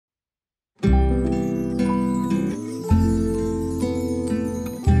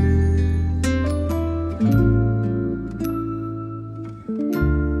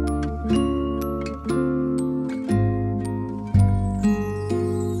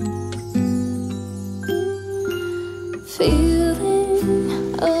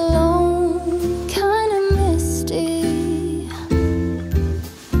Feeling alone, kinda misty,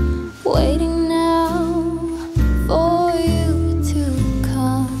 waiting now for you to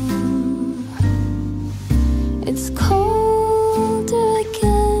come. It's cold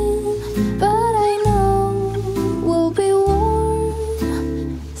again, but I know we'll be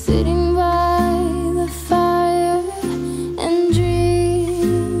warm, sitting by the fire and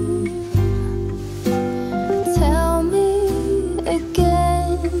dream. Tell me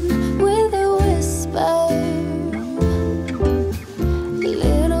again with a whisper,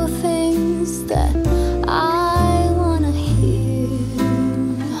 little things that I wanna hear,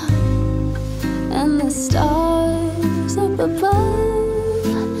 and the stars up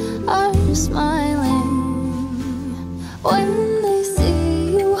above are smiling when they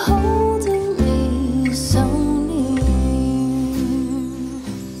see you holding me so near.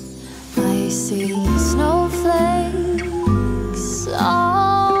 I see snowflakes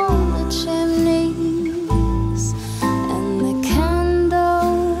on the chimneys, and the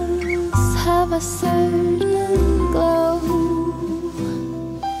candles have a certain glow,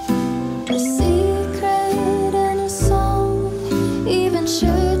 a secret and a song, even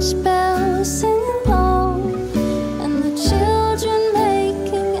church bells sing along, and the children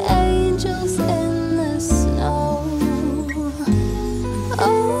making angels in the snow.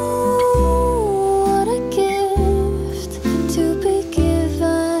 Oh, what a gift to be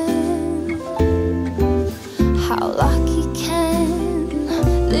given. How lucky can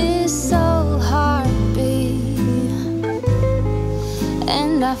this old heart be?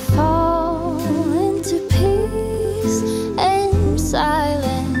 And I fall into peace and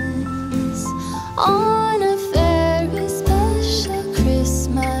silence on a very special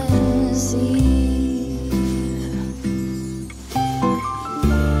Christmas Eve.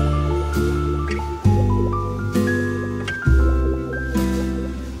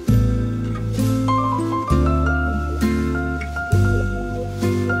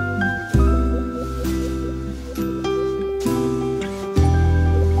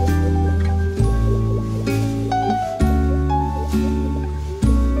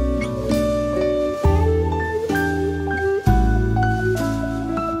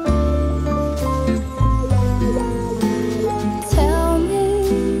 Tell me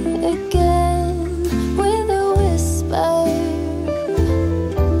again with a whisper,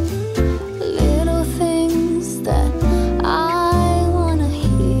 little things that I wanna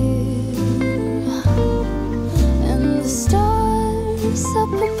hear, and the stars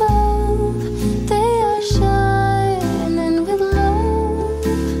up above, they are shining with love,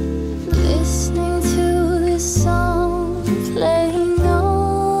 listening to this song playing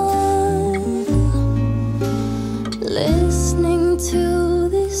on, listening to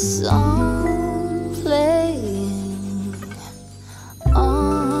this song playing on.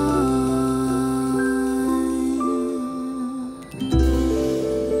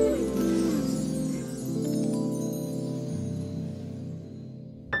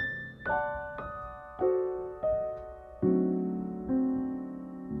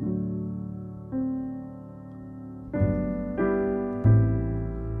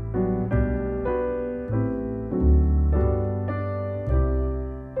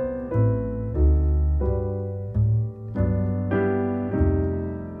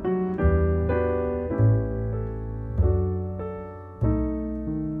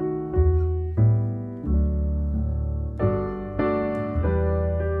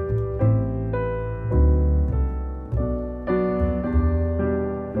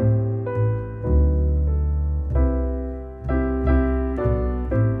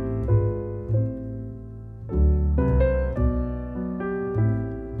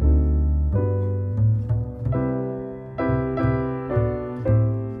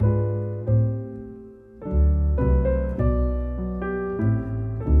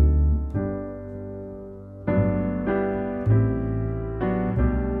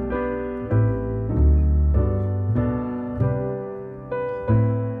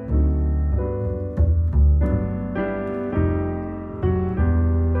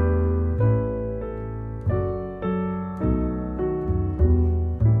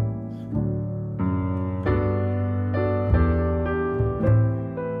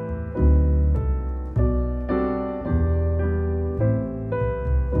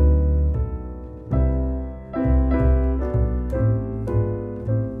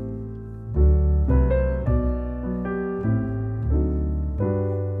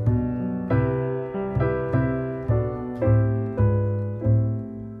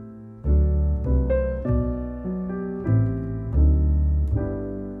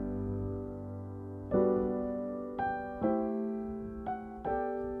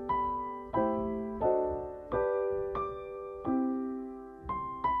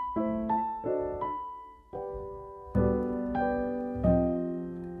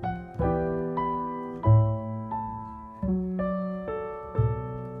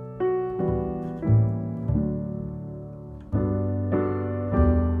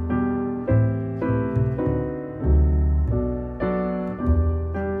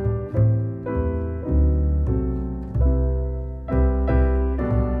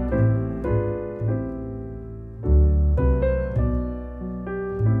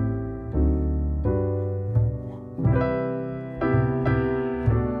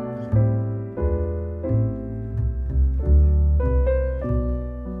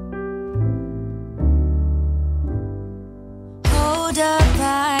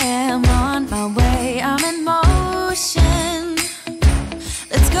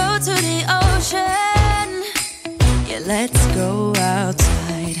 let's go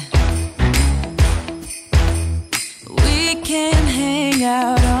outside. We can hang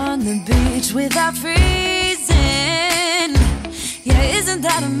out on the beach without freezing. Yeah, isn't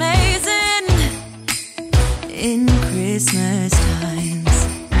that amazing? In Christmas times,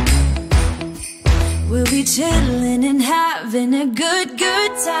 we'll be chilling and having a good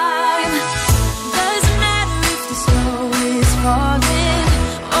time. Doesn't matter if the snow is falling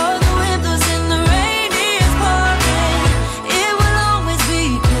or the wind blows and the rain is pouring. It will always be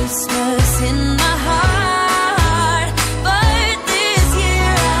Christmas in my heart. But this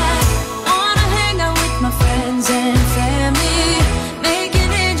year I wanna hang out with my friends and family,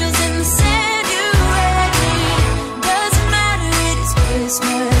 making angels in the sand. You ready? Doesn't matter, it is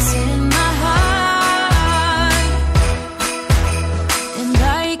Christmas in my heart. And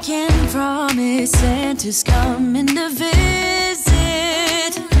I can promise Santa's coming to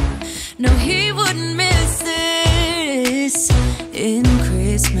visit. No, he wouldn't miss this in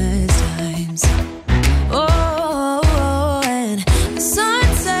Christmas times. Oh, and the sun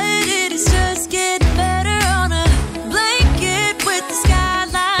said it is just getting better on a blanket with the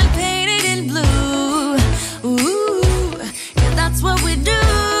skyline painted in blue. Ooh, yeah, that's what we do.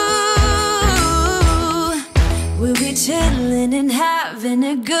 We'll be chilling and having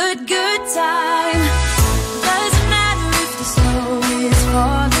a good time. Doesn't matter if the snow is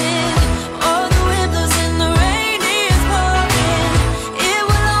falling or the wind blows and the rain is pouring. It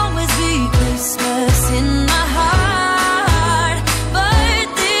will always be Christmas in my heart. But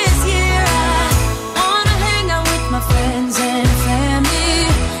this year I wanna hang out with my friends and family,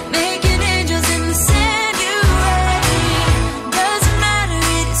 making angels in the sand. You ready? Doesn't matter,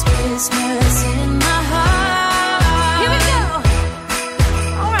 it is Christmas in my heart. Here we go.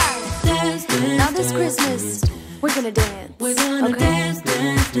 All right. Dance, dance, now this Christmas, we're gonna dance. We're gonna dance,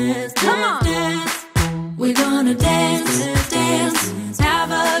 dance, dance, come on. Dance. We're gonna dance, dance,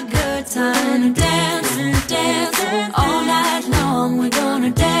 have a good time. Dance, dance, all night long. We're gonna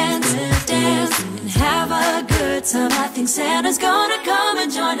dance, dance, and have a good time. I think Santa's gonna come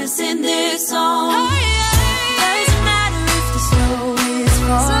and join us in this song. Hey!